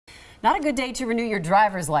Not a good day to renew your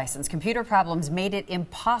driver's license. Computer problems made it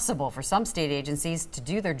impossible for some state agencies to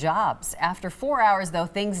do their jobs. After 4 hours, though,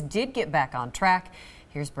 things did get back on track.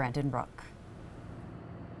 Here's Brandon Brooke.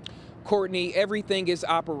 Courtney, everything is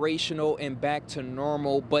operational and back to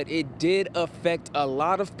normal, but it did affect a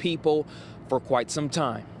lot of people for quite some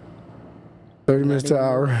time. 30 minutes to an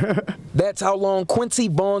hour. That's how long Quincy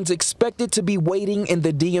Vaughn's expected to be waiting in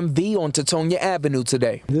the DMV on Teutonia Avenue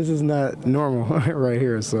today. This is not normal right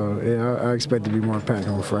here, so yeah, I expect to be more packed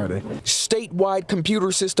on Friday. Statewide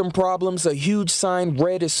computer system problems, a huge sign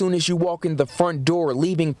read as soon as you walk in the front door,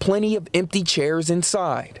 leaving plenty of empty chairs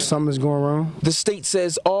inside. Something's going wrong. The state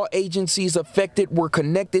says all agencies affected were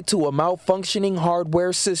connected to a malfunctioning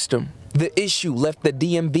hardware system. The issue left the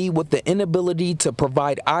DMV with the inability to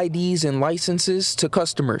provide IDs and licenses to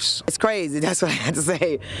customers. It's crazy, that's what I had to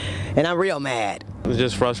say, and I'm real mad. It's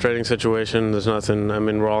just a frustrating situation. There's nothing,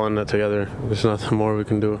 we're all in it together. There's nothing more we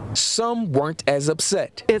can do. Some weren't as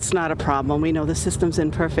upset. It's not a problem. We know the system's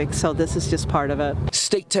imperfect, so this is just part of it.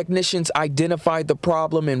 State technicians identified the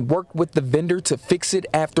problem and worked with the vendor to fix it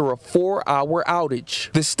after a 4-hour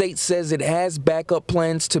outage. The state says it has backup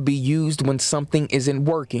plans to be used when something isn't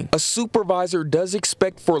working. A supervisor does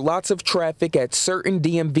expect for lots of traffic at certain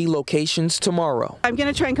DMV locations tomorrow. I'm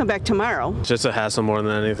going to try and come back tomorrow. It's just a hassle more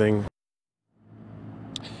than anything.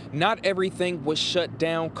 Not everything was shut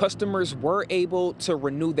down. Customers were able to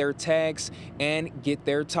renew their tags and get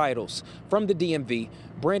their titles. From the DMV,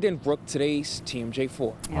 Brandon Brooke, today's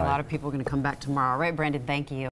TMJ4. Yeah, a lot of people are going to come back tomorrow. All right, Brandon, thank you.